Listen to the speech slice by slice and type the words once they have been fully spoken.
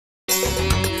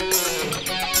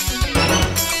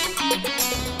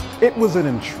It was an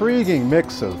intriguing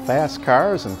mix of fast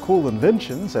cars and cool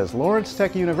inventions as Lawrence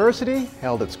Tech University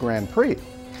held its Grand Prix.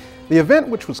 The event,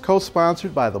 which was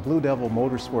co-sponsored by the Blue Devil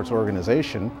Motorsports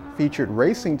organization, featured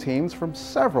racing teams from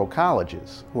several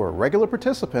colleges who are regular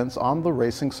participants on the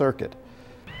racing circuit.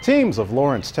 Teams of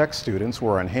Lawrence Tech students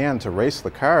were on hand to race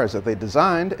the cars that they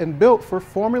designed and built for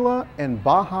Formula and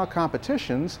Baja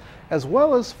competitions, as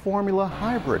well as Formula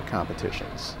Hybrid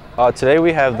competitions. Today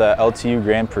we have the LTU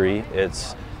Grand Prix.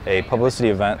 It's a publicity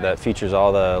event that features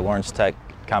all the Lawrence Tech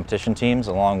competition teams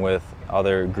along with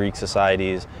other Greek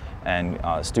societies and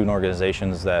student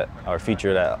organizations that are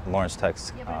featured at Lawrence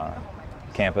Tech's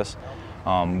campus.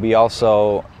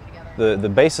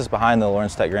 The basis behind the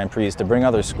Lawrence Tech Grand Prix is to bring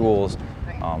other schools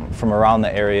from around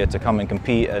the area to come and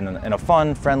compete in a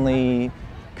fun, friendly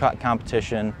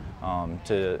competition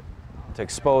to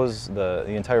expose the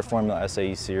entire Formula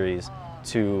SAE series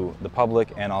to the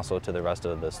public and also to the rest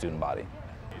of the student body.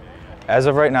 As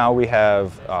of right now, we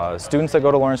have students that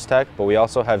go to Lawrence Tech, but we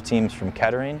also have teams from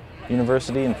Kettering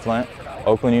University in Flint,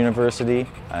 Oakland University,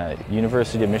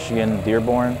 University of Michigan,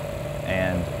 Dearborn,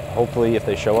 and hopefully, if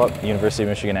they show up, University of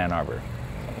Michigan, Ann Arbor.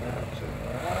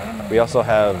 We also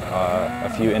have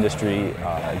a few industry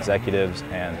executives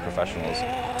and professionals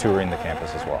touring the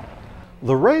campus as well.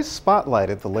 The race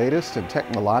spotlighted the latest in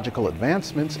technological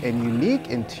advancements and unique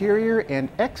interior and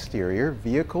exterior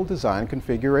vehicle design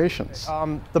configurations.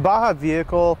 The Baja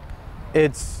vehicle,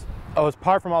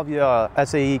 apart from all the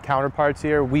SAE counterparts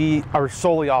here, we are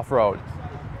solely off-road.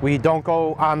 We don't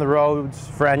go on the roads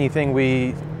for anything.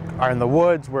 We are in the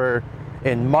woods, we're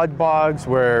in mud bogs,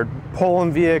 we're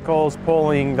pulling vehicles,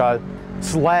 pulling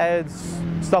sleds,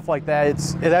 stuff like that.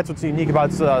 That's what's unique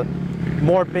about it. It's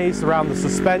more based around the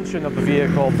suspension of the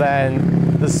vehicle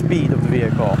than the speed of the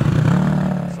vehicle.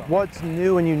 What's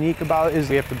new and unique about it is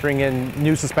we have to bring in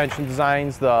new suspension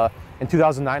designs. In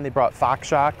 2009 they brought Fox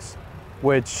shocks,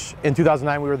 which in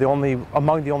 2009 we were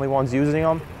among the only ones using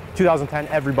them. 2010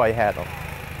 everybody had them.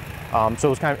 So it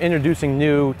was kind of introducing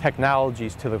new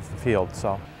technologies to the field.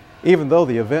 Even though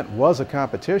the event was a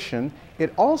competition,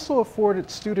 it also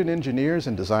afforded student engineers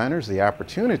and designers the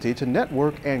opportunity to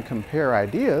network and compare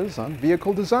ideas on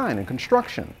vehicle design and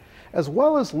construction, as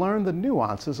well as learn the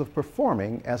nuances of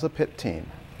performing as a pit team.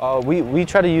 We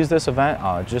try to use this event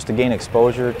just to gain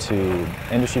exposure to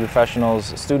industry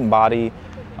professionals, student body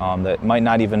that might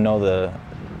not even know the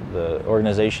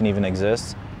organization even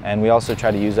exists, and we also try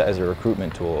to use it as a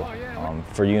recruitment tool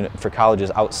for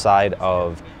colleges outside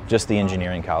of just the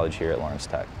engineering college here at Lawrence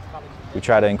Tech. We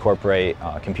try to incorporate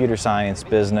computer science,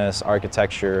 business,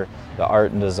 architecture, the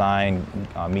art and design,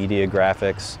 media,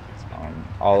 graphics,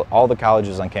 all the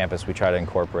colleges on campus we try to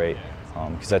incorporate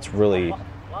because that's really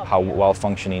how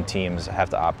well-functioning teams have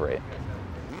to operate.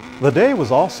 The day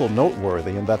was also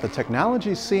noteworthy in that the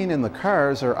technologies seen in the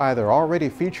cars are either already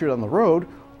featured on the road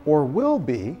or will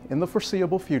be in the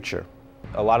foreseeable future.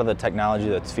 A lot of the technology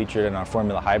that's featured in our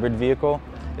Formula Hybrid vehicle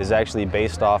is actually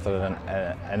based off of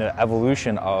an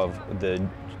evolution of the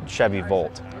Chevy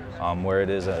Volt, where it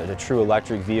is a true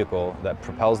electric vehicle that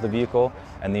propels the vehicle,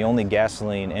 and the only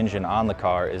gasoline engine on the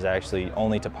car is actually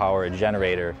only to power a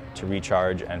generator to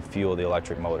recharge and fuel the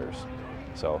electric motors.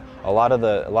 So a lot of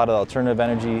the alternative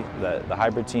energy that the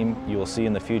hybrid team you will see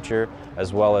in the future,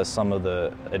 as well as some of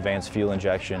the advanced fuel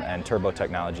injection and turbo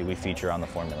technology we feature on the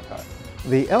Formula car.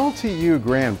 The LTU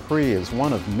Grand Prix is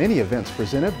one of many events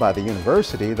presented by the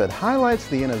university that highlights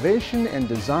the innovation and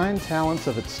design talents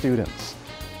of its students.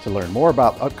 To learn more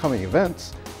about upcoming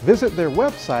events, visit their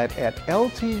website at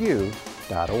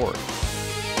ltu.org.